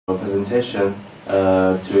presentation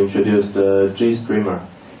to introduce the GStreamer.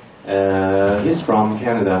 He's from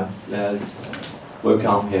Canada. Let's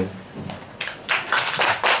welcome him.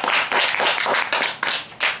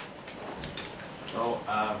 So,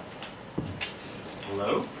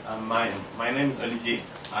 hello. My name is Olivier.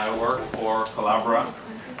 I work for Collabora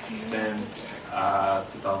since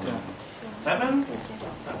 2007.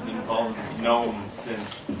 I've been involved in GNOME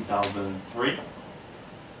since 2003.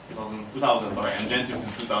 2000, sorry, and Gentoo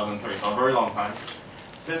since 2003, so a very long time.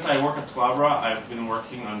 Since I work at Collabora, I've been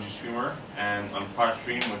working on GStreamer and on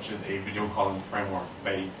FUDcon, which is a video calling framework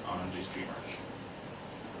based on GStreamer.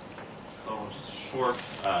 So just a short,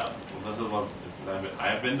 this is what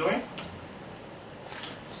I've been doing.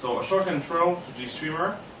 So a short intro to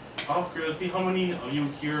GStreamer. Out of curiosity, how many of you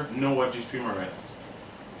here know what GStreamer is?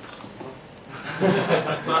 So,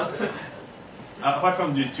 apart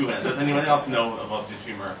from you two, does anyone else know about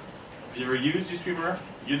GStreamer? Have you ever used GStreamer?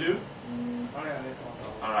 You do?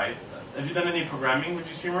 Alright. Have you done any programming with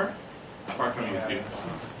GStreamer? Apart from you two?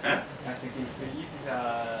 Huh? I think it's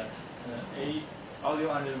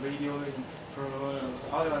audio and video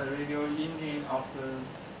engine of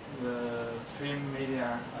the stream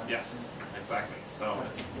media. Yes, exactly. So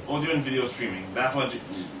it's audio and video streaming. That's what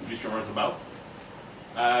GStreamer is about.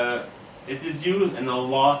 It is used in a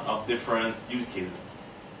lot of different use cases.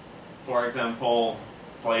 For example,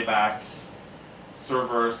 playback,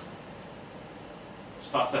 servers,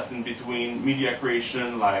 stuff that's in between, media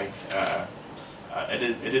creation like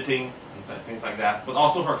editing, and things like that. But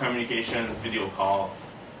also for communication, video calls,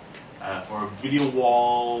 for video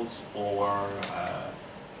walls, or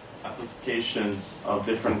applications of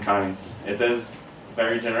different kinds. It is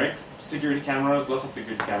very generic. Security cameras, lots of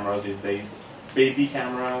security cameras these days. Baby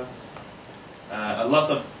cameras. A lot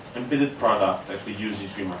of embedded products actually use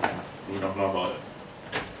GStreamer. We don't know about it.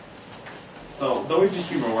 So the way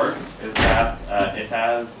GStreamer works is that it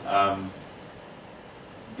has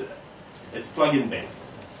it's plugin based.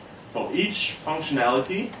 So each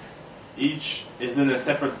functionality, each is in a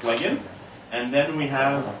separate plugin, and then we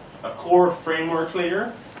have a core framework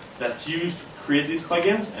layer that's used to create these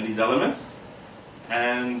plugins and these elements,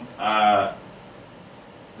 and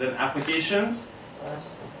then applications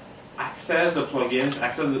access the plugins,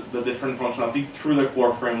 access the different functionality through the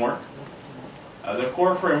core framework. The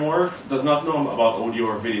core framework does not know about audio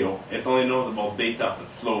or video. It only knows about data that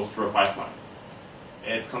flows through a pipeline.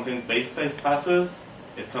 It contains base classes.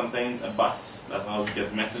 It contains a bus that allows you to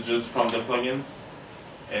get messages from the plugins.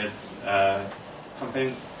 It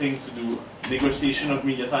contains things to do negotiation of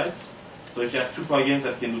media types. So if you have two plugins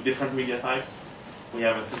that can do different media types, we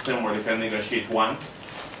have a system where they can negotiate one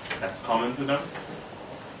that's common to them.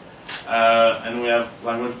 And we have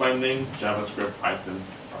language bindings, JavaScript, Python,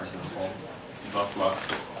 for example, C++,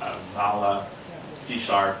 Vala, C#.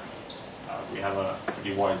 We have a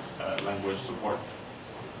pretty wide language support.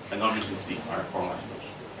 And obviously C, our core language.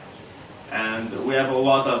 And we have a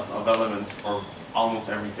lot of elements for almost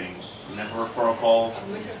everything. Network protocols,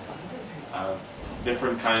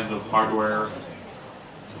 different kinds of hardware,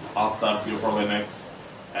 also for Linux,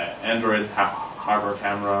 Android hardware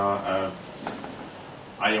camera,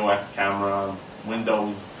 iOS camera,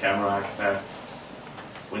 Windows camera access,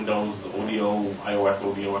 Windows audio, iOS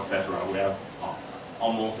audio, etc. We have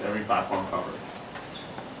almost every platform covered.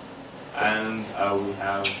 And we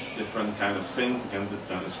have different kinds of things. We can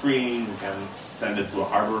display on the screen, we can send it to a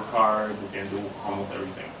hardware card, we can do almost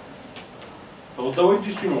everything. So the way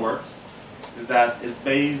GStreamer works is that it's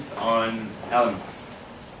based on elements.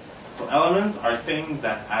 So elements are things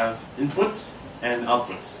that have inputs and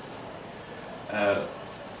outputs.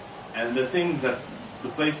 And the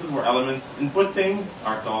places where elements input things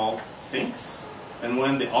are called sinks, and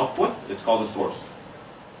when they output, it's called a source.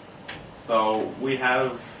 So we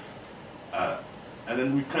have, and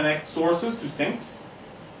then we connect sources to sinks,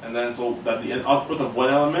 and then so that the output of one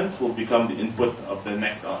element will become the input of the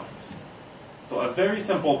next element. So a very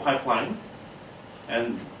simple pipeline,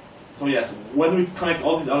 and so yes, when we connect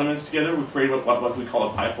all these elements together, we create what we call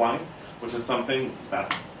a pipeline, which is something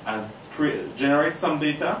that generates some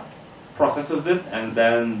data, processes it, and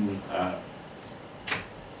then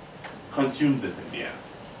consumes it in the end.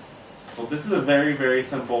 So this is a very, very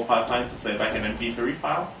simple pipeline to play back an MP3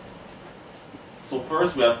 file. So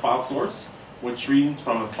first we have file source, which reads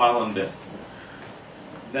from a file on disk.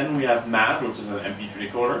 Then we have MAD, which is an MP3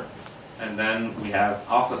 decoder. And then we have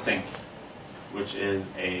also sync, which is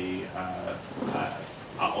a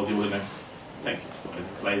audio Linux sync. So it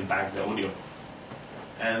plays back the audio.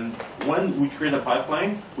 And when we create a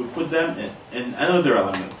pipeline, we put them in another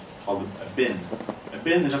element called a bin. A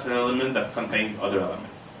bin is just an element that contains other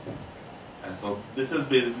elements. And so this is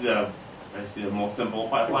basically the most simple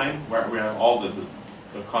pipeline where we have all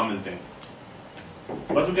the common things.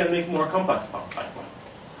 But we can make more complex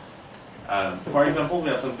pipelines. For example, we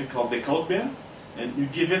have something called decode bin, and you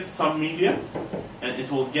give it some media, and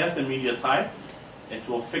it will guess the media type. It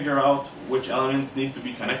will figure out which elements need to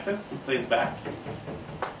be connected to play it back.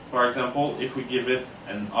 For example, if we give it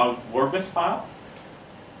an OGG Vorbis file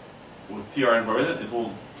with TR inverted, it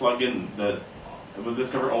will plug in it will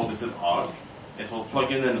discover, oh, this is OGG. It will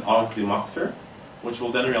plug in an OGG demuxer, which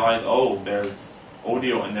will then realize, oh, there's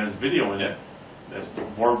audio and there's video in it. There's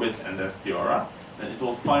Vorbis and there's Theora. Then it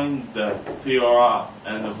will find the Theora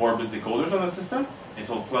and the Vorbis decoders on the system. It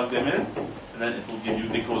will plug them in, and then it will give you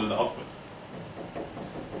decoded output.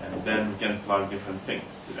 And then we can plug different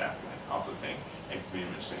syncs to that, like Alsa sync, XV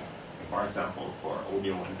image sync, for example, for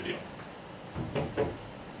audio and video.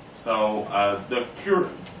 So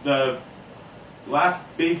the last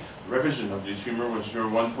big revision of GStreamer was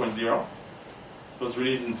GStreamer 1.0. It was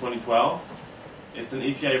released in 2012. It's an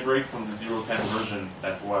API break from the 0.10 version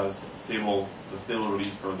that was the stable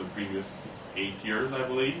release for the previous 8 years, I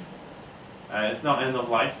believe. It's now end of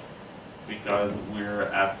life because we're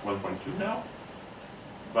at 1.2 now.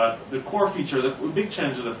 But the core feature, the big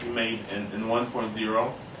changes that we made in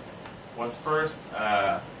 1.0 was first,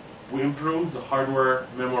 we improved the hardware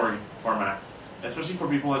memory formats, especially for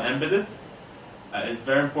people in embedded. It's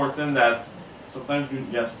very important that sometimes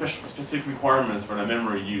you have specific requirements for the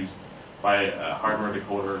memory used by hardware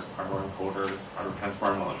decoders, hardware encoders, hardware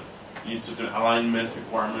transform elements. You need certain alignment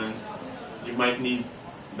requirements. You might need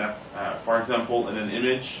that, for example, in an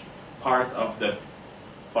image, part of the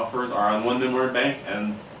buffers are on one memory bank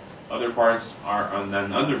and other parts are on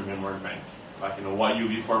another memory bank. Like in a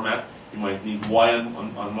YUV format, you might need Y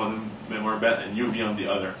on one memory bank and UV on the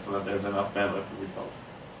other, so that there's enough bandwidth to read both.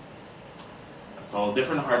 So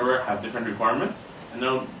different hardware have different requirements, and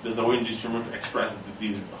now there's a way in GStreamer to express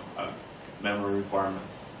these memory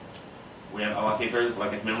requirements. We have allocators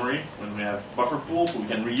like at memory. When we have buffer pools, we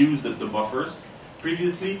can reuse the buffers.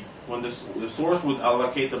 Previously, when the source would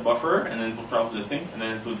allocate the buffer, and then it would travel to the sink, and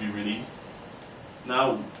then it would be released.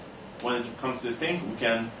 Now, when it comes to the sink, we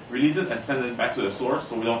can release it and send it back to the source,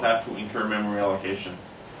 so we don't have to incur memory allocations.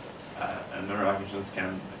 And memory allocations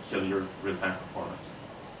can kill your real-time performance.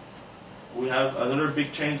 We have another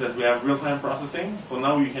big change that we have real-time processing. So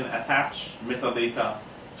now you can attach metadata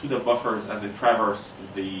to the buffers as they traverse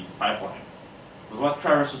the pipeline. Because what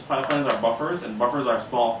traverses pipelines are buffers, and buffers are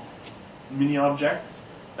small mini objects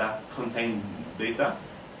that contain data.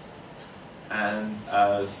 And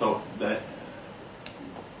so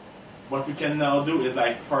what we can now do is,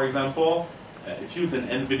 like, for example, if you use an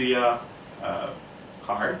NVIDIA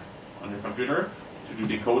card on your computer to do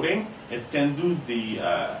decoding, it can do the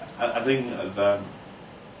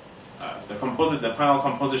final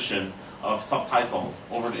composition of subtitles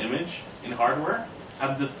over the image in hardware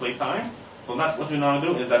at display time. So that what we now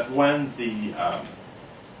do is that when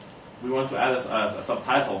we want to add a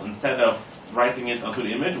subtitle, instead of writing it onto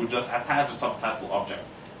the image, we just attach a subtitle object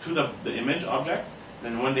to the image object.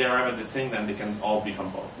 Then when they arrive at the sink, then they can all be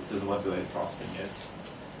composed. This is what delayed processing is.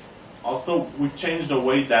 Also, we've changed the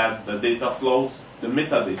way that the data flows, the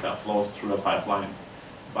metadata flows through the pipeline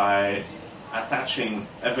by attaching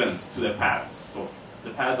events to the paths. So the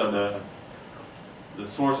paths are the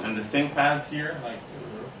source and the sink paths here. Like,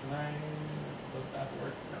 does that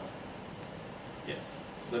work? No. Yes.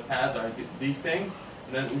 So the paths are these things.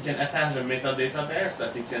 And then we can attach the metadata there so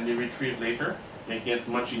that it can be retrieved later, making it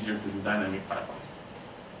much easier to do dynamic pipelines.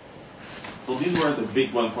 So these were the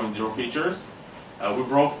big 1.0 features. We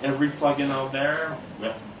broke every plugin out there. We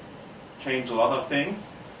have changed a lot of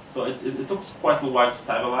things. So it took quite a while to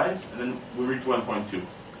stabilize, and then we reached 1.2.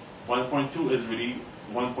 1.2 is really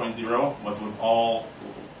 1.0, but with all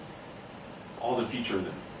the features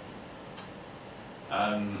in.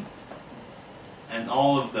 And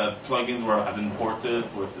all of the plugins have been ported.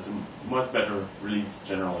 It's a much better release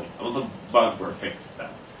generally. A lot of bugs were fixed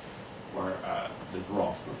that were the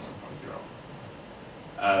ROS of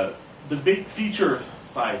 1.0. The big feature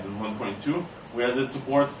side in 1.2, we added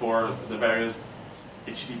support for the various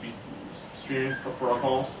HTTP streaming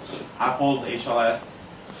protocols, Apple's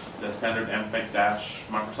HLS, the standard MPEG dash,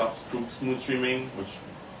 Microsoft's smooth streaming, which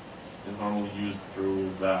is normally used through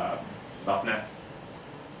the .NET.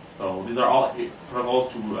 So these are all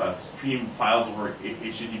protocols to stream files over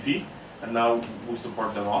HTTP, and now we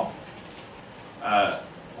support them all.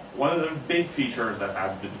 One of the big features that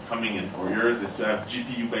have been coming in for years is to have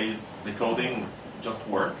GPU-based decoding just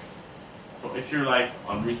work. So if you're like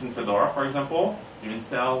on recent Fedora, for example, you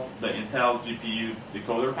install the Intel GPU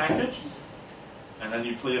decoder packages, and then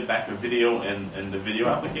you play back a video in the video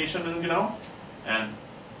application in GNOME, and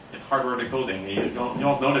it's hardware decoding. You don't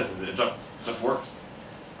notice it. It just works.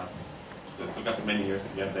 It took us many years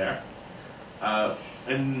to get there.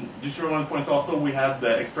 In GStreamer 1.0 also, we had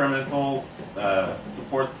the experimental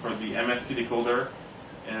support for the MFC decoder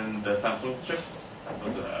in the Samsung chips. That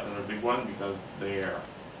was another big one because they are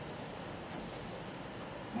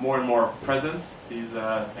more and more present, these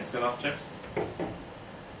Exynos chips.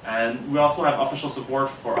 And we also have official support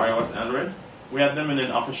for iOS and Android. We had them in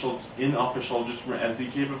an unofficial GStreamer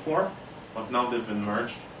SDK before, but now they've been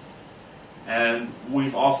merged. And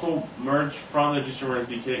we've also merged from the GStreamer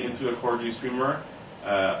SDK into the core GStreamer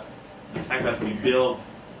the fact that we build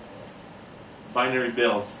binary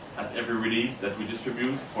builds at every release that we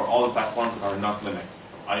distribute for all the platforms that are not Linux,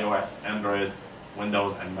 so iOS, Android,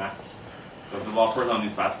 Windows, and Mac. The developers on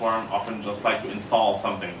these platforms often just like to install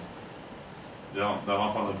something. They don't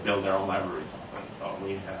want to build their own libraries often. So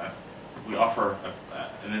we offer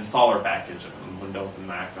an installer package on Windows and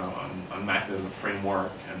Mac. On Mac there's a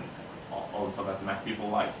framework and all the stuff that Mac people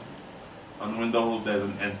like. On Windows there's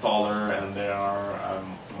an installer, and there are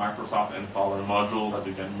Microsoft installer modules that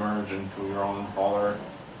you can merge into your own installer,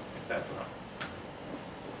 etc.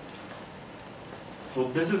 So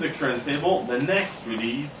this is the current stable. The next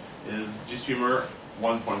release is GStreamer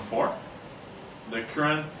 1.4. The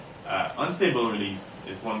current unstable release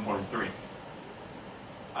is 1.3.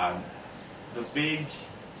 The big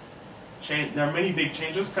change, there are many big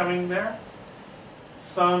changes coming there.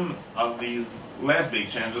 Some of these less big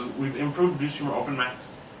changes, we've improved GStreamer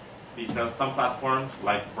OpenMax because some platforms,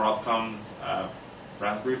 like Broadcom's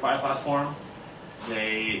Raspberry Pi platform,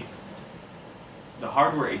 the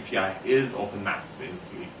hardware API is OpenMax,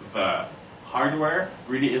 basically. The hardware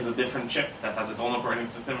really is a different chip that has its own operating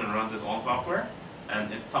system and runs its own software,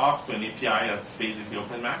 and it talks to an API that's basically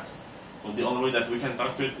OpenMax. So the only way that we can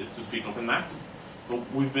talk to it is to speak OpenMax. So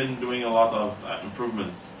we've been doing a lot of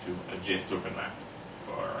improvements to JS2 OpenMax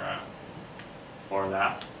for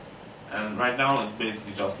that. And right now it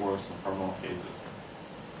basically just works for most cases.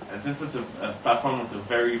 And since it's a platform with a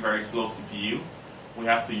very, very slow CPU, we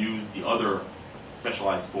have to use the other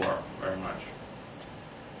specialized core very much.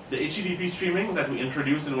 The HTTP streaming that we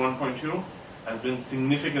introduced in 1.2 has been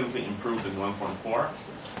significantly improved in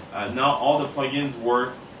 1.4. Now all the plugins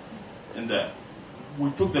work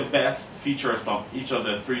we took the best features from each of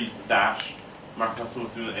the three Dash, Microsoft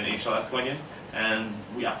Studio, and HLS plugin, and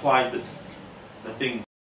we applied the things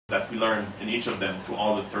that we learned in each of them to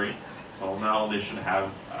all the three. So now they should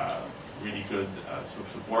have really good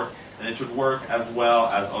support, and it should work as well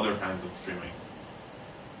as other kinds of streaming.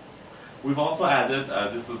 We've also added,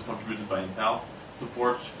 this was contributed by Intel,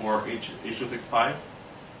 support for H.265.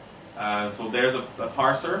 So there's a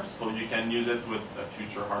parser, so you can use it with a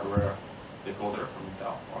future hardware decoder from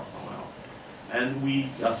Intel or someone else. And we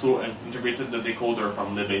also integrated the decoder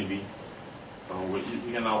from libav. So we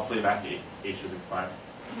can now play back H.265.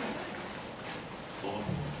 So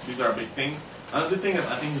these are big things. Another thing that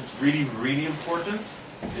I think is really, really important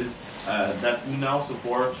is that we now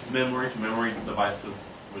support memory-to-memory devices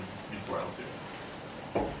with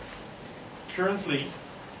V4L2. Currently,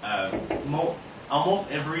 almost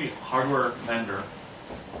every hardware vendor,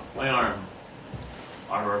 ARM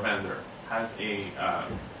hardware vendor, has a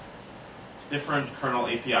different kernel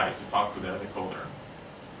API to talk to their decoder.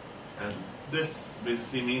 And this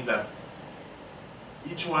basically means that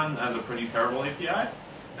each one has a pretty terrible API,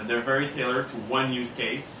 and they're very tailored to one use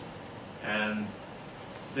case. And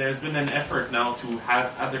there's been an effort now to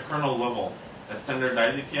have, at the kernel level, a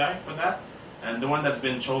standardized API for that. And the one that's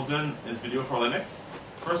been chosen is Video for Linux.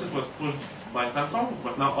 First it was pushed by Samsung,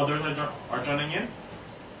 but now others are joining in.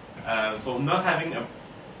 So not having a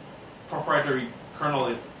proprietary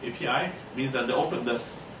kernel API means that the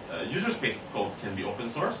user space code can be open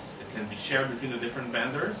source, it can be shared between the different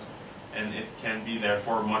vendors, and it can be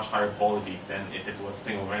therefore much higher quality than if it was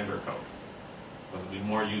single vendor code. Because there'll be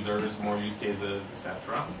more users, more use cases,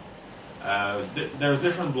 etc. There's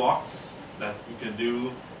different blocks that you can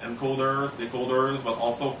do, encoders, decoders, but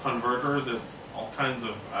also converters. There's all kinds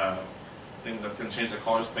of things that can change the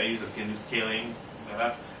color space, that can do scaling, things like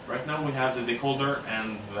that. Right now we have the decoder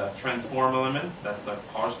and the transform element, that's a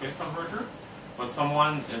color space converter, but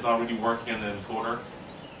someone is already working on an encoder,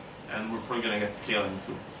 and we're probably going to get scaling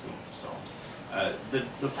too soon. So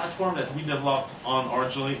the platform that we developed on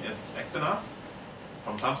originally is Exynos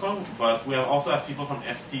from Samsung, but we also have people from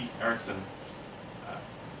ST Ericsson.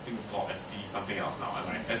 I think it's called ST something else now.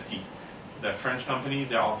 ST, the French company,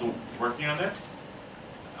 they're also working on it,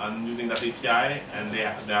 on using that API, and they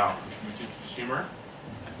are contributing to GStreamer.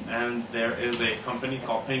 And there is a company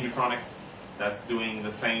called Pengutronics that's doing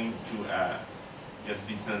the same to get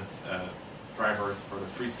decent drivers for the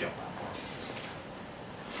FreeScale platform.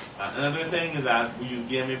 Another thing is that we use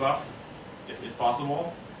DMA buff, if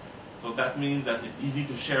possible. So that means that it's easy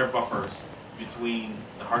to share buffers between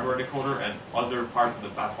the hardware decoder and other parts of the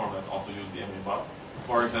platform that also use DMA buff.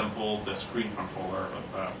 For example, the screen controller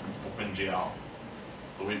of OpenGL.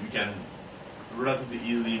 So we can relatively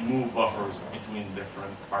easily move buffers between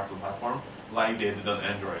different parts of the platform, like they did on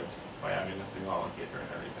Android by having a signal allocator and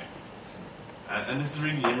everything. And this is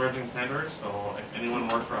really emerging standard, so if anyone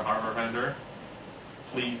works for a hardware vendor,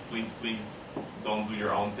 please, please, please don't do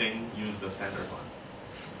your own thing, use the standard one.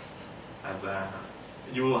 As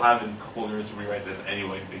you will have in a couple years to rewrite it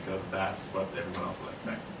anyway, because that's what everyone else will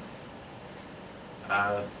expect.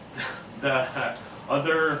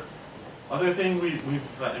 The other thing we've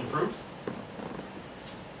improved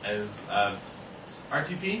is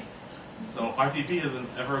RTP. So RTP is an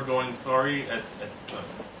ever-going story. It's a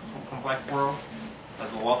complex world.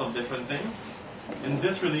 Has a lot of different things. In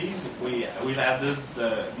this release, we've added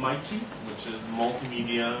the MyKey, which is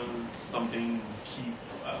multimedia something keep,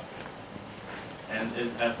 and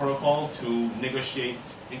is a protocol to negotiate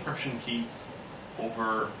encryption keys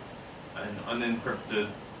over an unencrypted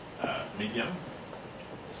medium.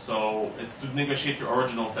 So it's to negotiate your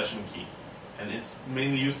original session key, and it's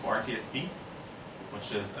mainly used for RTSP,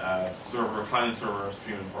 which is a client-server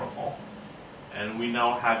streaming protocol. And we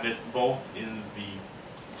now have it both in the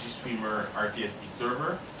GStreamer RTSP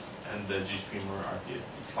server and the GStreamer RTSP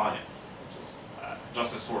client, which is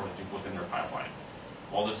just a sort that you put in your pipeline.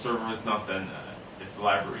 While the server is not, then it's a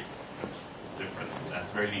library, different.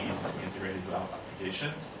 That's very easy to integrate into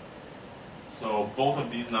applications. So both of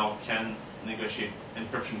these now can negotiate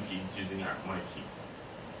encryption keys using our MyKey.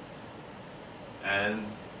 And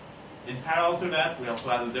in parallel to that, we also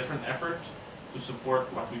had a different effort to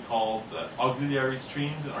support what we called auxiliary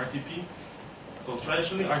streams in RTP. So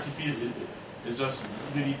traditionally, RTP is just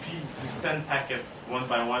UDP. You send packets one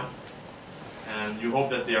by one, and you hope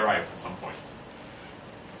that they arrive at some point.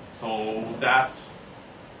 So that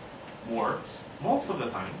works most of the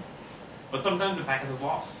time, but sometimes the packet is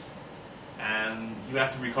lost, and you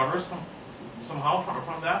have to recover somehow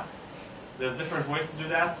from that. There's different ways to do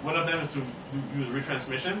that. One of them is to use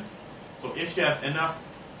retransmissions. So if you have enough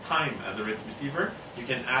time at the receiver, you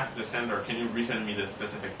can ask the sender, can you resend me this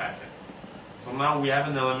specific packet? So now we have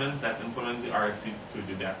an element that implements the RFC to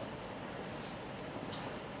do that.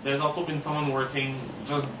 There's also been someone working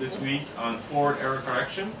just this week on forward error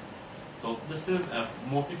correction. So this is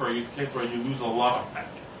mostly for a use case where you lose a lot of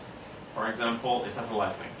packets. For example, a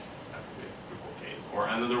satellite link, that's a typical case, or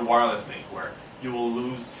another wireless link where you will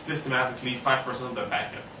lose systematically 5% of the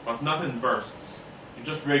packets, but not in bursts. You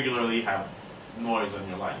just regularly have noise on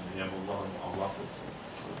your line, and you have a lot of losses.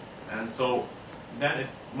 And so then it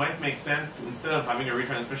might make sense to, instead of having a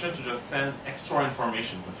retransmission, to just send extra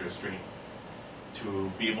information with your stream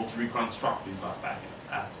to be able to reconstruct these lost packets.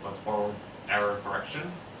 That's what forward error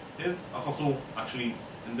correction is. That's also, actually,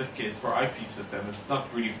 in this case, for IP system, it's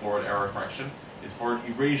not really forward error correction, it's forward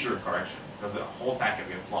erasure correction, because the whole packet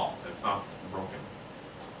gets lost, it's not broken.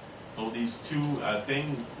 So these two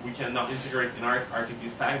things we can now integrate in our RTP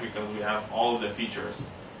stack because we have all of the features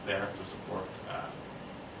there to support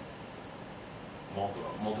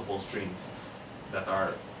multiple streams that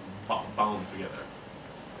are bound together.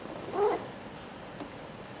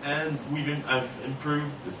 And I've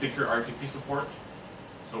improved the secure RTP support.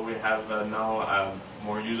 So we have now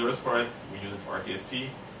more users for it. We use it for RTSP.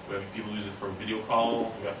 We have people use it for video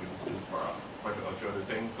calls. We have people use it for quite a few other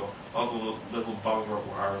things. So all the little bugs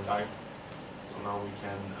are died. So now we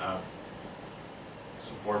can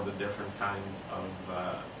support the different kinds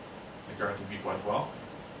of secure RTP quite well.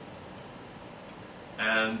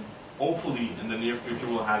 And hopefully in the near future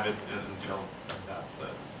we'll have it in, that's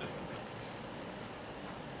different.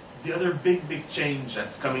 The other big change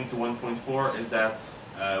that's coming to 1.4 is that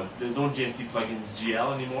there's no GST plugins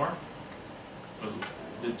GL anymore. Because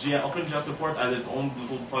the OpenGL support has its own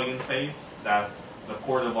little plugin space that the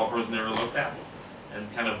core developers never looked at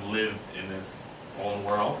and kind of lived in its own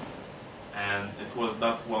world. And it was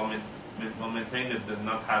not well maintained. It did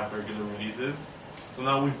not have regular releases. So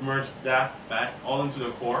now we've merged that back all into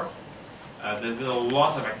the core. There's been a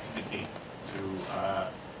lot of activity to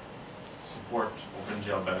support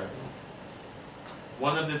OpenGL better.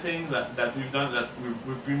 One of the things that we've done that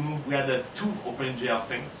we've removed, we had the two OpenGL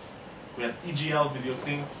syncs. We had EGL video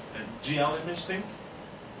sync and GL image sync.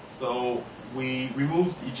 So we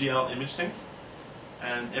removed EGL image sync,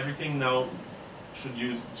 and everything now should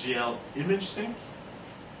use GL image sync.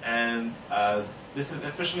 And this is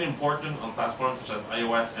especially important on platforms such as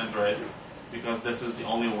iOS, Android, because this is the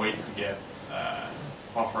only way to get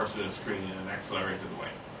buffers to the screen in an accelerated way.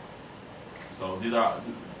 So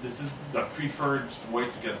this is the preferred way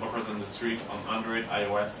to get buffers on the screen on Android,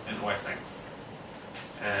 iOS, and OS X.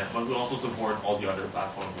 But we also support all the other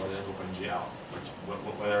platforms, whether it's OpenGL,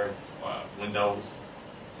 whether it's Windows,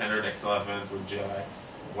 standard X11 with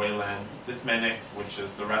GLX, Wayland, this Manix, which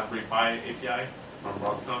is the Raspberry Pi API from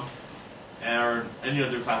Broadcom, or any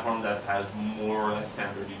other platform that has more or less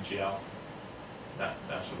standard EGL. That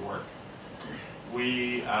should work.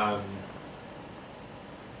 We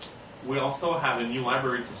also have a new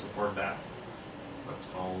library to support that. That's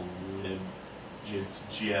called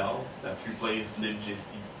libgstgl that replaces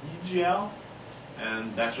libgstdgl,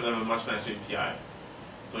 and that should have a much nicer API.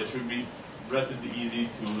 So it should be relatively easy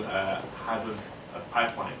to have a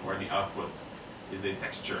pipeline where the output is a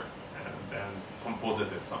texture and then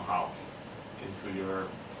composite it somehow into your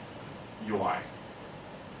UI.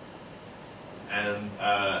 And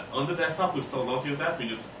on the desktop, we still don't use that. We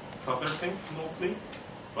use Clutter Sync mostly.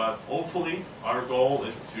 But hopefully, our goal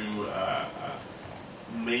is to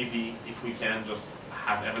maybe, if we can, just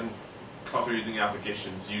have even Clutter using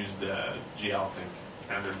applications use the GL Sync,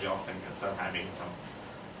 standard GL Sync, instead of having some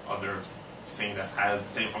other thing that has the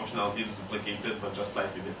same functionality duplicated, but just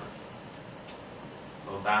slightly different.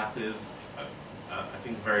 So that is, I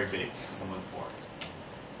think, very big movement forward.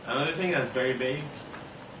 Another thing that's very big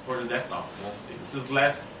for the desktop, mostly. This is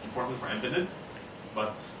less important for embedded,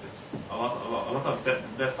 but it's a lot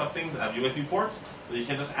of desktop things have USB ports, so you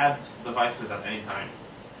can just add devices at any time.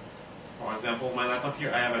 For example, my laptop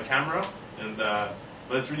here, I have a camera,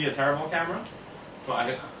 but it's really a terrible camera. So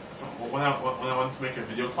when I want to make a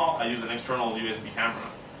video call, I use an external USB camera.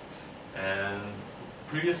 And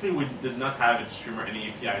previously, we did not have a GStreamer any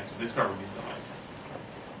API to discover these devices.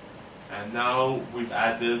 And now we've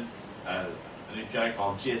added an API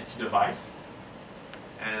called GStDevice,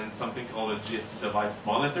 and something called a GStDevice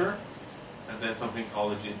Monitor, and then something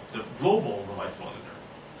called a Global Device Monitor.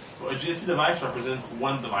 So a GStDevice represents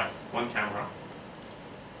one device, one camera,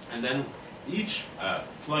 and then each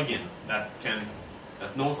plugin that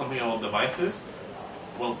knows something about devices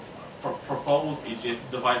will propose a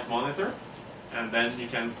GStDevice Monitor, and then you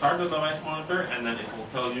can start the device monitor, and then it will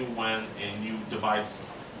tell you when a new device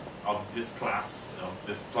of this class, of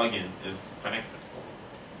this plugin, is connected.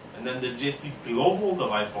 And then the GST Global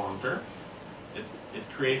Device Monitor, it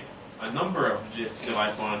creates a number of GST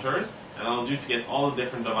device monitors and allows you to get all the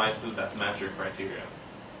different devices that match your criteria.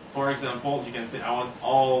 For example, you can say, I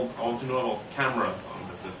want to know about cameras on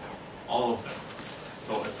the system, all of them.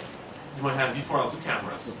 So you might have V4L2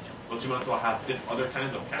 cameras, but you might also have other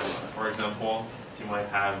kinds of cameras. For example, you might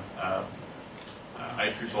have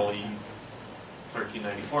IEEE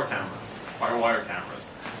 1394 cameras, FireWire cameras,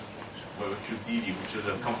 which use DV, which is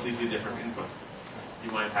a completely different input.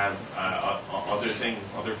 You might have other things,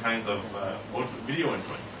 other kinds of video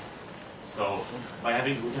input. So we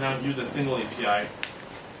can now use a single API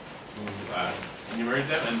to enumerate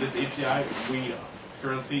them, and this API we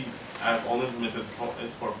currently have only implemented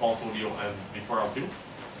it for Pulse Audio and V4L2,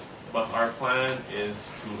 but our plan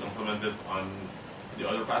is to implement it on the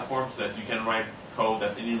other platforms so that you can write code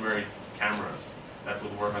that enumerates cameras that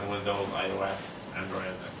would work on Windows, iOS,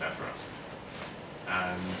 Android, etc.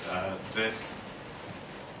 And this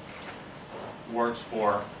works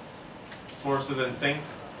for sources and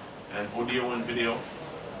syncs and audio and video,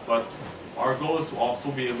 but our goal is to also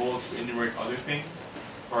be able to enumerate other things.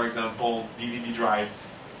 For example, DVD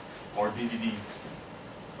drives or DVDs.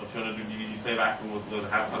 So if you want to do DVD playback, we'll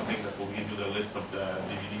have something that will give you the list of the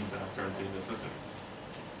DVDs that are currently in the system.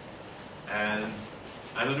 And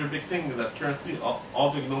another big thing is that currently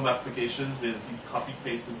all the GNOME applications basically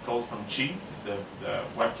copy-pasted code from Cheese, the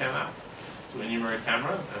webcam app, to enumerate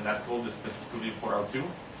cameras, and that code is specifically for L2, and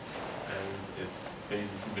it's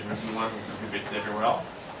basically been written once and copy-pasted everywhere else.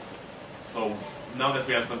 So now that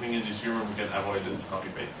we have something in GStreamer, we can avoid this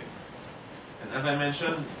copy-pasting. And as I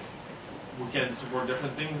mentioned, we can support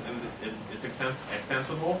different things, and it's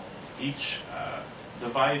extensible. Each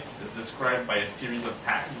device is described by a series of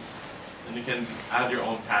tags, and you can add your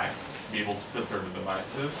own tags to be able to filter the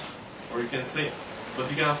devices. Or you can say, but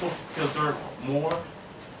you can also filter more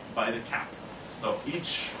by the caps. So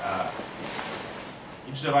each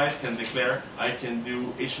device can declare, I can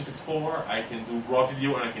do H.264, I can do raw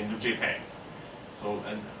video, and I can do JPEG. So,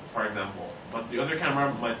 and for example, but the other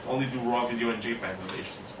camera might only do raw video and JPEG with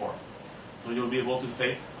H.264. So you'll be able to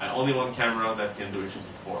say, I only want cameras that can do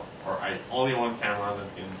H.264, or I only want cameras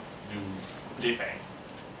that can do JPEG.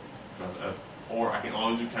 Because, or I can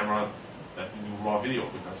only do camera that can do raw video,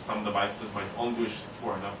 because some devices might only do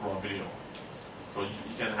H.264 and not raw video. So you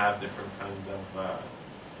can have different kinds of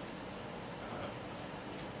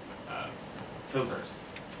filters.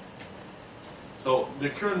 So the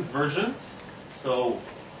current versions, so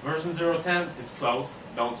version 0.10, it's closed,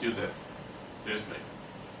 don't use it. Seriously.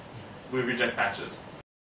 We reject patches.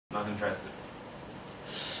 Not interested.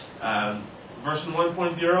 Version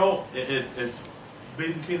 1.0, it's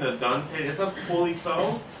basically in the done state. It's not fully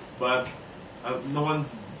closed, but no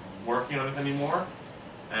one's working on it anymore.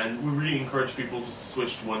 And we really encourage people to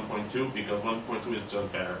switch to 1.2 because 1.2 is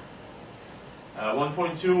just better.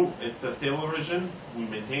 1.2, it's a stable version. We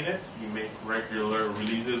maintain it. We make regular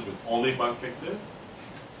releases with only bug fixes.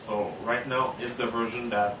 So right now, it's the version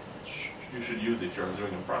that you should use if you're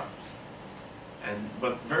doing a product.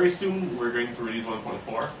 But very soon, we're going to release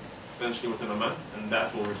 1.4, potentially within a month, and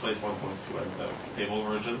that will replace 1.2 as the stable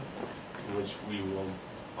version, in which we will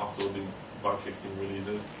also do bug fixing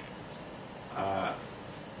releases.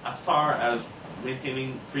 As far as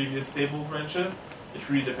maintaining previous stable branches, it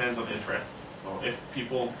really depends on interest. So if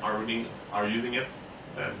people are using it,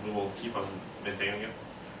 then we will keep on maintaining it.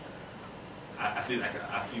 At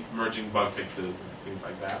least merging bug fixes and things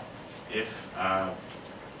like that. If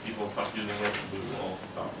people stop using it, we will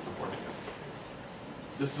stop supporting it.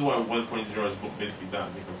 This is why 1.0 is basically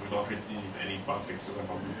done, because we don't receive any bug fixes or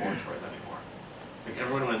bug reports for it anymore. Like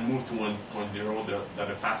everyone when moved to 1.0, they're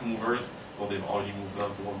the fast movers, so they've already moved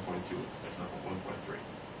on to 1.2, if not 1.3.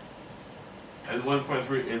 And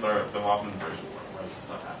 1.3 is our development version where this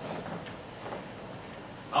stuff happens.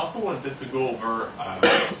 I also wanted to go over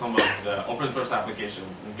some of the open source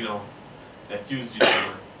applications that use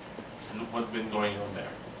GStreamer and what's been going on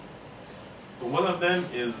there. So one of them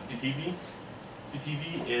is PTV.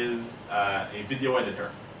 PTV is a video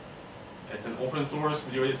editor. It's an open source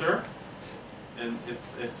video editor, and it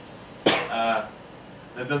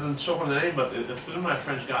doesn't show from the name, but it's written by a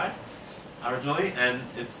French guy originally, and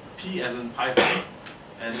it's P as in Python,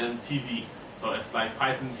 and then TV. So it's like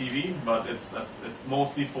Python TV, but it's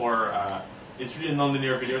mostly for it's really a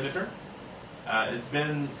nonlinear video editor. It's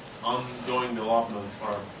been ongoing development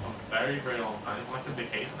for a very, very long time, like a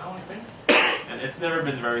decade now, I think, and it's never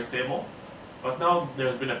been very stable. But now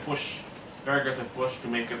there's been a push, very aggressive push to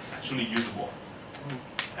make it actually usable.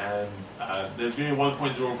 And there's going to be a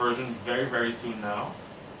 1.0 version very, very soon now.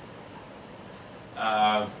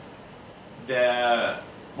 The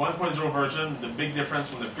 1.0 version, the big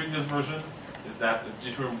difference from the previous version is that it's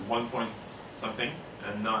GStreamer 1 point something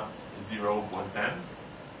and not 0.10.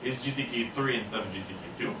 It's GTK3 instead of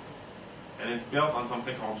GTK2. And it's built on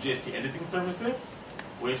something called GST editing services,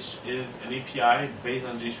 which is an API based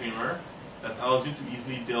on GStreamer that allows you to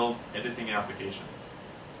easily build editing applications.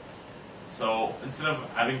 So instead of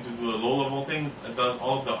having to do the low-level things, it does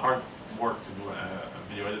all of the hard work to do a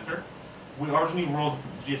video editor. We originally wrote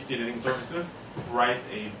GST editing services to write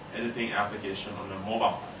an editing application on a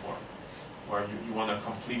mobile platform, where you want a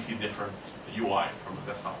completely different UI from the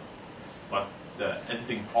desktop. But the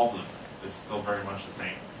editing problem is still very much the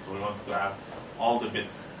same. So we wanted to have all the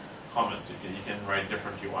bits common, so you can write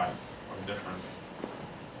different UIs or different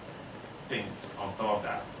things on top of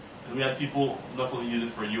that. And we had people not only use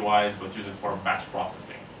it for UIs, but use it for batch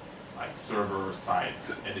processing, like server-side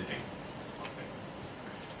editing of things.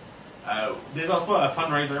 There's also a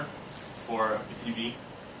fundraiser for PTV,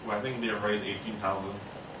 where I think they raised 18,000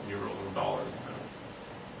 euros or dollars.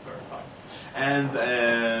 Verify. And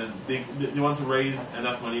they want to raise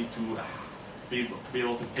enough money to be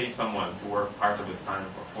able to pay someone to work part of his time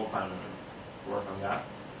or full-time to work on that,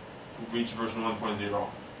 to reach version 1.0.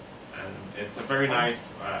 And it's a very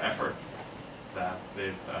nice effort that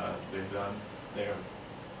they've done.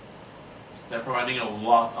 They're providing a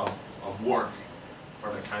lot of work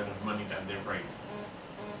for the kind of money that they've raised.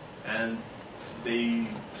 And the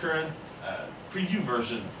current preview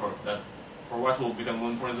version for what will become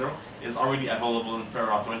 1.0 is already available in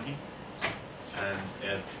Ferrara 20, and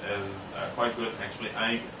it is quite good actually.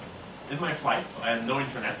 In my flight, I had no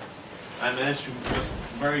internet. I managed to just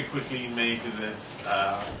very quickly make this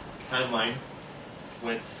timeline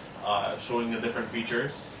with showing the different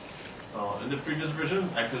features. So in the previous version,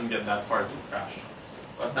 I couldn't get that far to crash,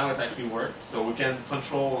 but now it actually works. So we can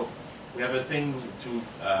control. We have a thing to.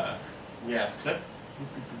 We have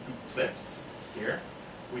clips here.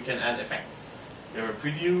 We can add effects. We have a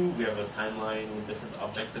preview. We have a timeline with different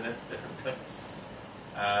objects in it, different clips.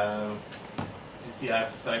 You see,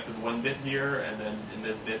 I've selected one bit here, and then in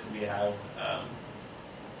this bit we have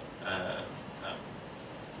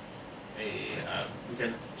we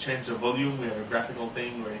can change the volume. We have a graphical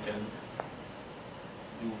thing where you can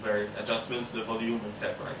do various adjustments to the volume,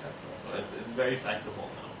 etc., etc. So it's very flexible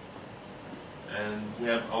and we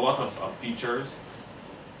have a lot of features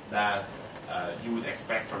that you would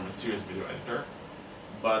expect from a serious video editor,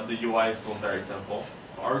 but the UI is still very simple.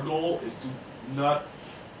 Our goal is to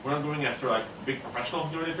we're not going after like big professional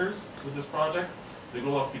video editors with this project. The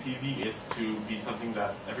goal of PTV is to be something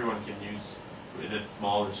that everyone can use to edit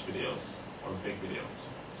smallish videos or big videos.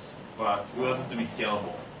 But we want it to be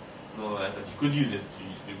scalable, nonetheless, that you could use it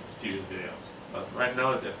to do serious videos. But right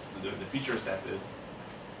now, the feature set is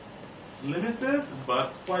limited,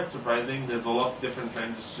 but quite surprising. There's a lot of different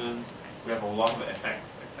transitions. We have a lot of effects,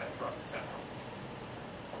 etc., etc.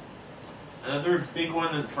 Another big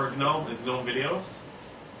one for GNOME is GNOME Videos.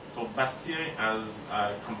 So Bastien has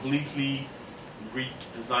completely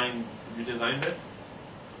redesigned it.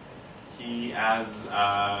 He has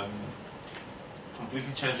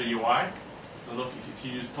completely changed the UI. I don't know if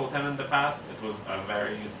you used Totem in the past. It was a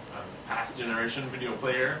very past generation video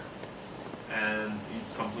player, and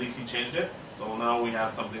he's completely changed it. So now we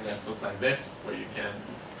have something that looks like this, where you can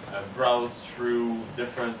browse through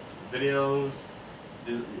different videos.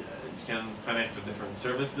 You can connect to different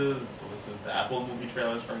services. So this is the Apple movie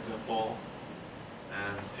trailers, for example,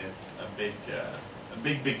 and it's a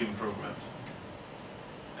big improvement.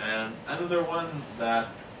 And another one that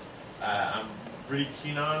I'm really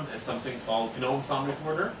keen on is something called GNOME Sound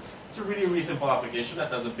Recorder. It's a really simple application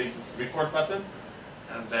that has a big record button,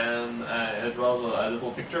 and then it draws a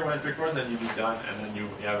little picture when it records, and you do done, and then you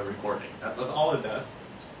have a recording. That's all it does.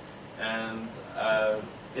 And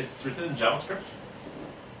it's written in JavaScript,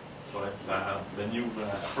 so it's the new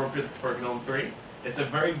appropriate for GNOME 3. It's a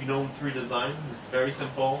very GNOME 3 design. It's very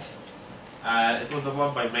simple. It was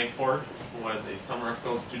developed by Meg Ford, who was a summer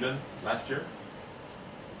school student last year.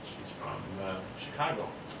 She's from Chicago.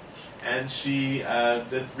 And she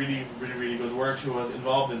did really good work. She was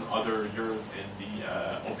involved in other years in the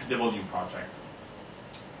OPW project,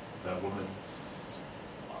 the Women's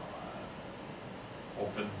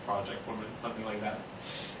Open Project Women, something like that.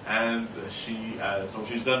 And so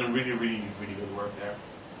she's done a really good work there.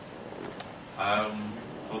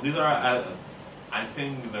 So these are, I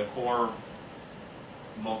think, the core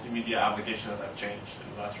multimedia applications that have changed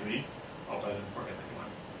in the last release. I hope I didn't forget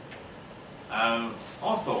anyone.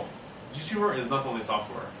 Also, GStreamer is not only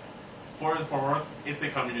software. First and foremost, it's a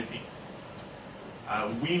community.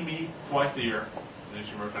 We meet twice a year in the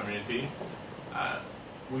GStreamer community.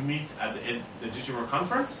 We meet at the GStreamer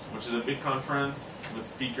conference, which is a big conference with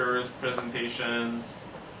speakers, presentations,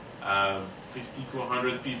 50 to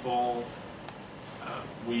 100 people.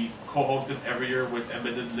 We co-host it every year with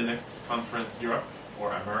Embedded Linux Conference Europe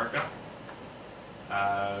or America.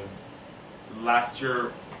 Last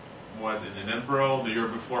year was in Edinburgh. The year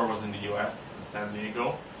before was in the US, in San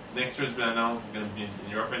Diego. Next year it's been announced it's going to be in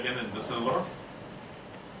Europe again, in Düsseldorf.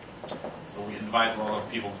 So we invite a lot of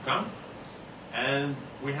people to come. And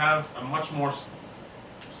we have a much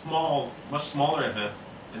smaller event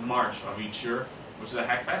in March of each year, which is a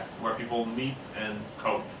Hackfest, where people meet and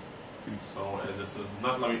code. So this is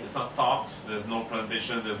it's not talks, there's no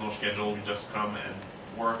presentation, there's no schedule, you just come and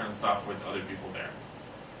work on stuff with other people there.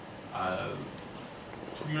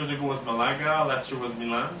 2 years ago was Malaga, last year was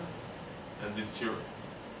Milan, and this year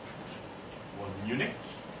was Munich.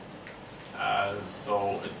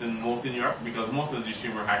 So it's mostly in Europe, because most of the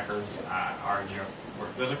GStreamer hackers are in Europe.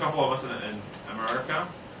 There's a couple of us in America,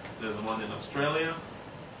 there's one in Australia,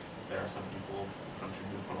 there are some people who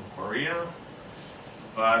contribute from Korea,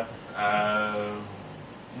 but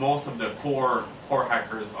most of the core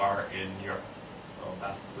hackers are in Europe. So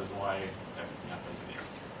this is why everything happens in Europe.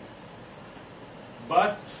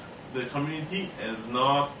 But the community is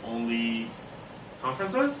not only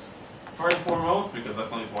conferences, first and foremost, because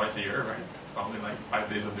that's only twice a year, right? It's only like 5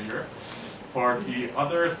 days of the year. For the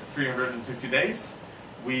other 360 days,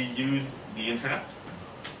 we use the internet.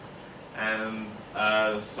 And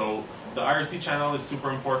so the IRC channel is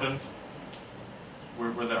super important.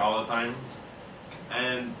 We're there all the time.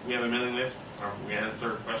 And we have a mailing list where we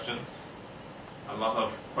answer questions. A lot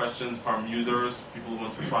of questions from users, people who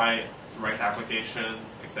want to try to write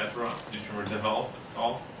applications, etc. GStreamer Develop, it's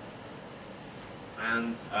called.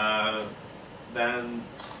 And then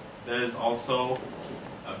there's also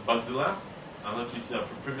Bugzilla. I don't know if you see a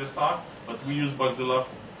previous talk, but we use Bugzilla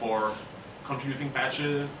for contributing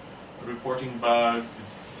patches, reporting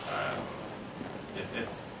bugs.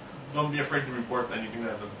 Don't be afraid to report anything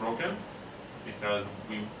that's broken, because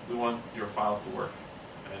we want your files to work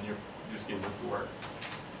and your use cases to work.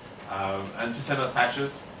 And to send us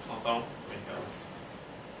patches also, because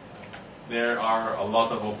there are a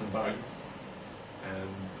lot of open bugs. And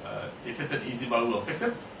if it's an easy bug, we'll fix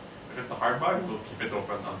it. If it's a hard bug, we'll keep it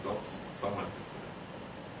open until someone fixes it.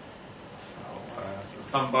 So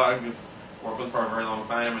some bugs were open for a very long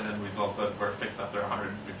time and then resulted were fixed after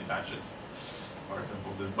 150 patches. For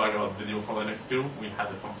example, this bug about video for Linux 2, we had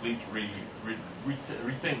a complete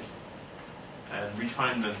rethink and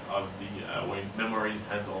refinement of the way memory is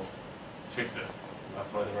handled to fix it.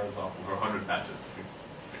 That's why there was over 100 patches to fix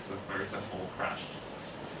a very simple crash.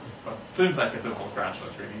 But it seems like a simple crash,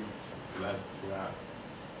 but really led to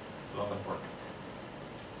a lot of work.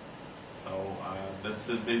 So this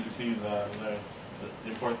is basically the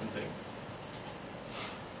important things.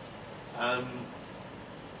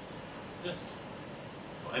 Yes.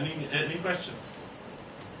 So any questions?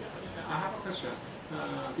 Yeah, I have a question.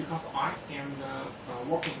 Because I am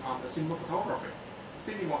working on the cinema photography.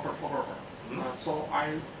 Mm-hmm. So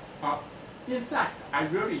in fact, I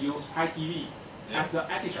really use HiTV as an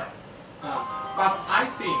editor. But I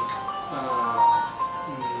think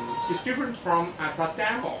it's different from as a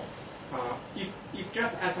demo. If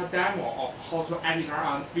just as a demo of how to edit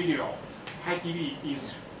a video, HiTV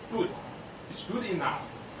is good. It's good enough.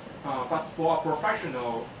 But for a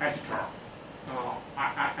professional editor,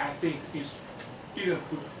 I think it didn't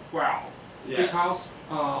do well. Yeah. Because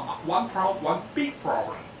one big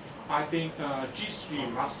problem I think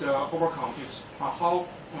GStreamer must overcome is how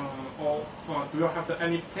do you have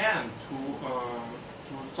any plan to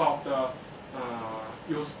solve the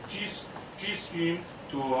use GStream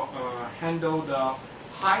to handle the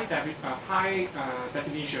high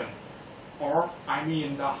definition, or I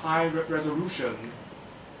mean the high resolution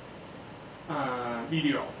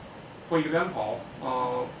video. For example,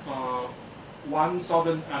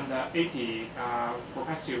 1080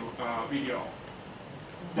 perspective video.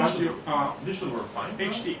 This should work fine.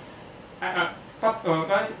 HD. But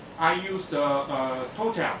when I use the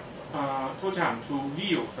totem to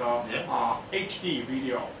view the HD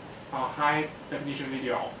video, high definition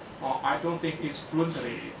video, I don't think it's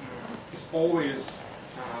fluently. It's always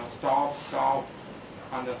stop,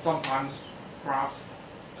 and sometimes perhaps.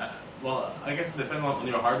 Well, I guess it depends on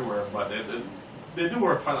your hardware, but they do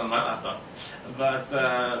work fine on my laptop. But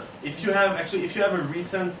if you have a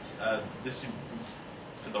recent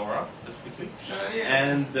Fedora specifically,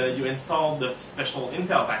 and you install the special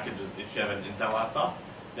Intel packages, if you have an Intel laptop,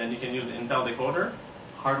 then you can use the Intel decoder,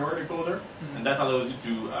 hardware decoder, and that allows you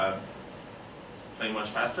to play much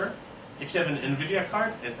faster. If you have an NVIDIA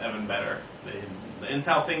card, it's even better. The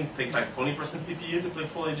Intel thing takes like 20% CPU to play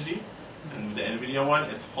full HD, and with the NVIDIA one,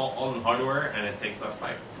 it's all in hardware, and it takes us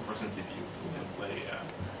like 2% CPU. We can play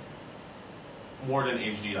more than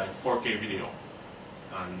HD, like 4K video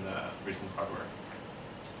on recent hardware.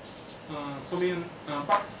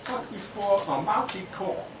 But if for a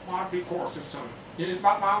multi-core system,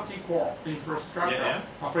 multi-core infrastructure,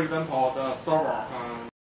 for example, the server,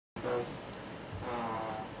 the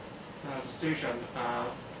station,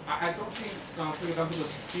 I don't think, for example, the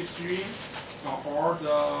GStream or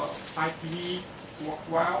the HiTV work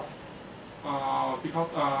well,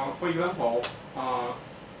 because, for example,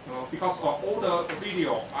 because all the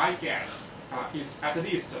video I get is at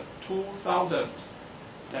least 2000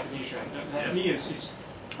 definition. That means it's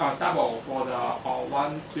double for the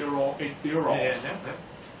 1080.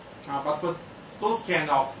 But for those kind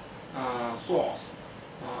of source,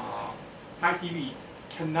 HiTV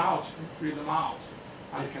cannot read them out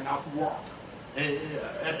and cannot work.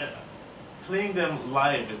 Playing them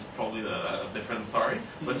live is probably a different story,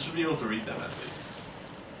 but you should be able to read them at least.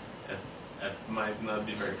 It might not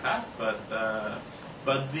be very fast, but the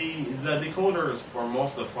decoders for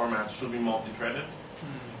most of the formats should be multi-threaded.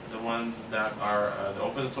 The ones that are the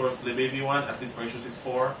open source libAV one, at least for issue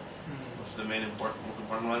 64, which is the most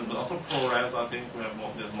important one. But also ProRes, I think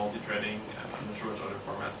there's multi-threading, and I'm not sure which other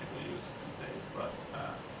formats people use these days. But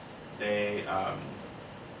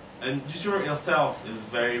and GStreamer itself is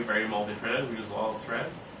very, very multi-threaded. We use a lot of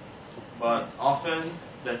threads, but often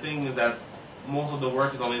the thing is that most of the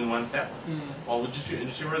work is only in one step. While with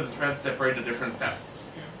GStreamer, the threads separate the different steps.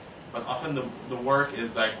 But often the work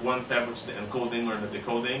is like one step, which is the encoding or the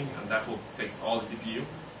decoding, and that's what takes all the CPU.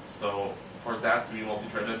 So for that to be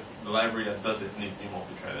multi-threaded, the library that does it needs to be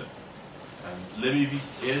multi-threaded. And libAV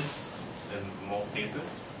is in most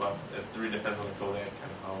cases, but it really depends on the codec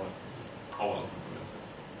and how well it's implemented.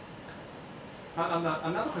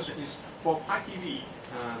 Another question is, for HiTV,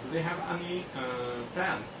 do they have any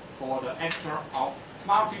plan for the editor of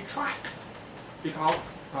multi-track?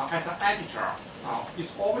 Because as an editor,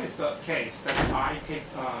 it's always the case that I take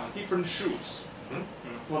different shoots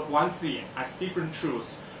for one scene as different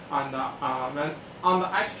shoots, and when on the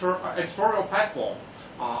editorial platform,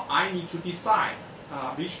 I need to decide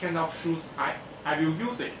which kind of shoots I will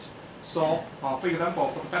use it. So, for example,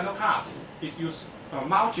 for the Final Cut, it uses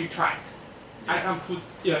multi-track. I can put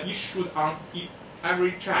each shoot on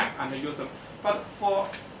every track and use them. But for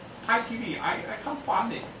ITV, I can't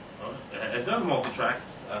find it. It does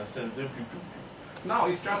multi-tracks. Now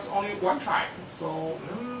it's just only one track. So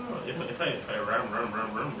no. If I run,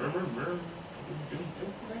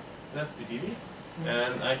 that's BTV.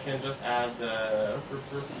 And I can just add,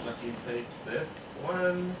 let me take this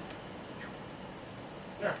one.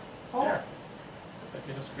 There. Oh. There. I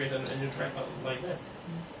can just create a new track like this.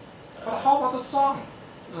 But how about the song?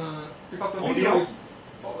 Because the video is...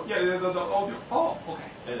 the audio. Oh, okay.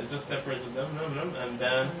 It just separated them, and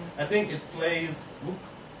then I think it plays... Whoop,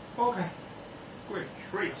 Okay.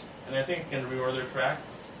 Great. and I think it can reorder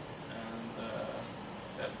tracks, and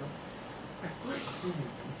etc.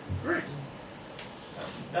 Great.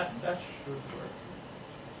 That should work.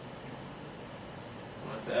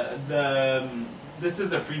 So this is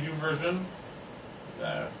the preview version.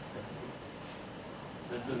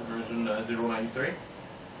 This is version 093.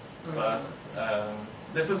 But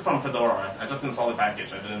this is from Fedora. I just installed the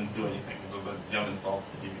package. I didn't do anything. You haven't installed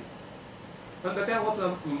the TV. But there was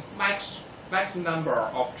a max number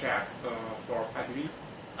of track for ITV.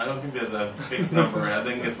 I don't think there's a fixed number. I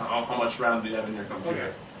think it's how much RAM do you have in your computer.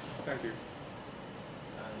 Okay. Thank you.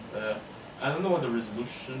 And I don't know what the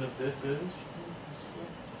resolution of this is.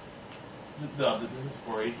 No, this is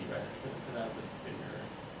 480, right? I could have it bigger.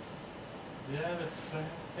 Yeah, but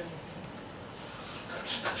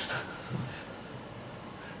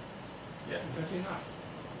yes. That's enough.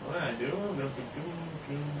 So what I do,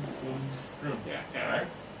 Yeah. Right?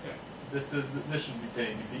 Yeah. This should be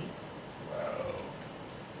 1080p. Wow.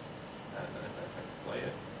 And then if I can play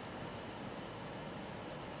it.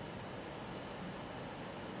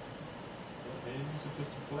 What are you supposed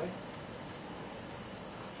to play?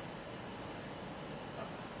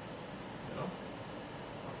 No?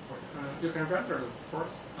 You can render it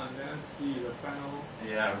first and then see the final.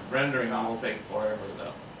 Yeah, rendering will take forever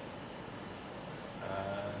though.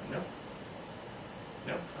 Nope.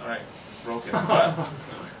 Nope. Alright, it's broken. But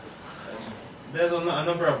there's a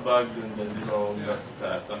number of bugs in the zero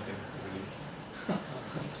something release.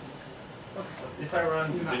 If I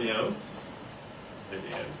run videos,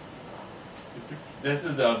 this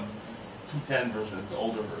is the 210 version, it's the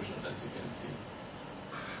older version as you can see.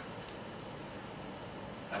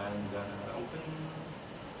 And open.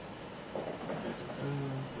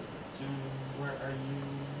 Where are you?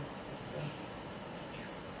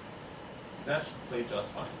 That should play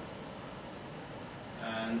just fine.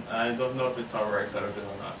 And I don't know if it's hardware accelerated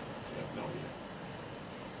or not. I have no idea.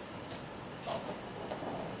 Oh.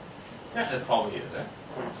 Yeah, it probably is,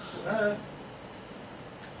 eh?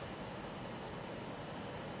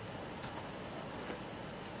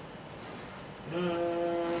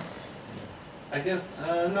 I guess,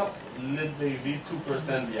 no, libAV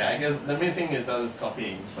 2%, yeah, I guess the main thing is that it's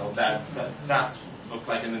copying, so that looks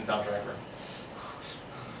like an Intel driver.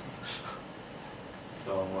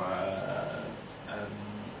 So,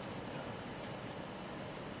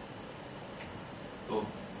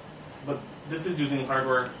 but this is using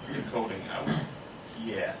hardware encoding out.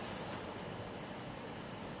 Yes.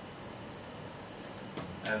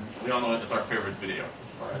 And we all know it's our favorite video.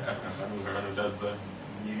 Everyone who does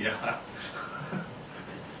media.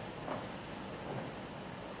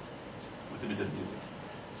 With a bit of music.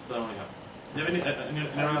 So, yeah. Do you have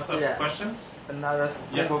anyone else have questions? Another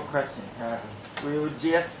simple question. Will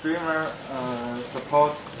GStreamer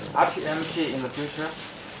support RTMP in the future?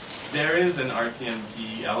 There is an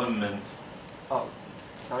RTMP element. Oh,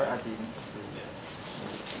 sorry, I didn't see.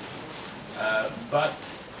 Yes.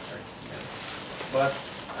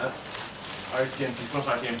 RTMP, it's not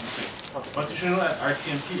RTMP3. Okay. But you should know that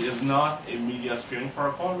RTMP is not a media streaming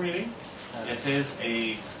protocol, really. It is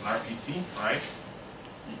an RPC, right?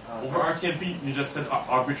 Over RTMP, you just set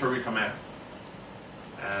arbitrary commands.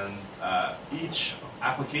 And each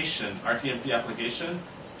application, RTMP application,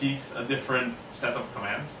 speaks a different set of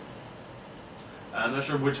commands. I'm not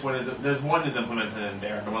sure which one is it. There's one is implemented in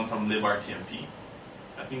there, the one from libRTMP.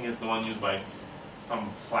 I think it's the one used by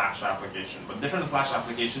some Flash application. But different Flash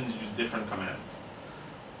applications use different commands.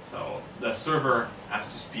 So the server has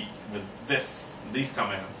to speak with these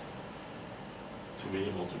commands to be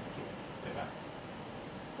able to play back.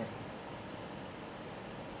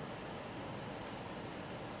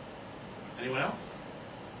 Anyone else?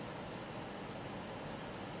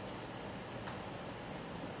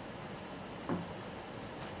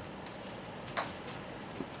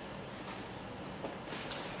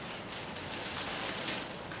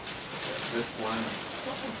 This one,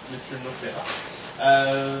 Mr. Nosea.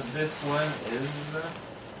 This one is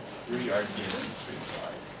 3 RTMP stream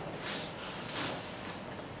 5.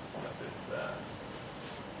 But it's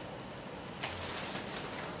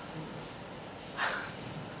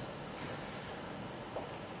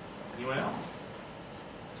Anyone else?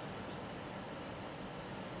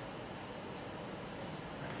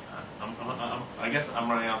 I guess I'm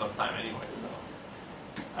running out of time anyway, so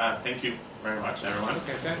thank you very much, everyone.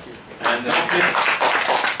 Okay, thank you. And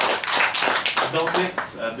don't miss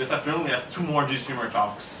this afternoon we have 2 more GStreamer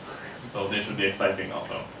talks, so they should be exciting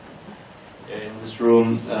also. In this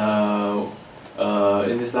room,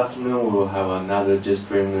 in this afternoon, we will have another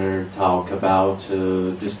GStreamer talk about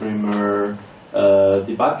GStreamer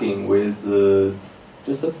debugging with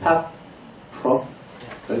just a pet prop.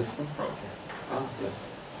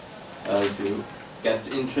 If you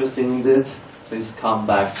get interested in this, please come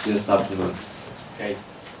back this afternoon. Okay.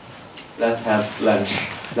 Let's have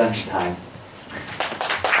lunch time.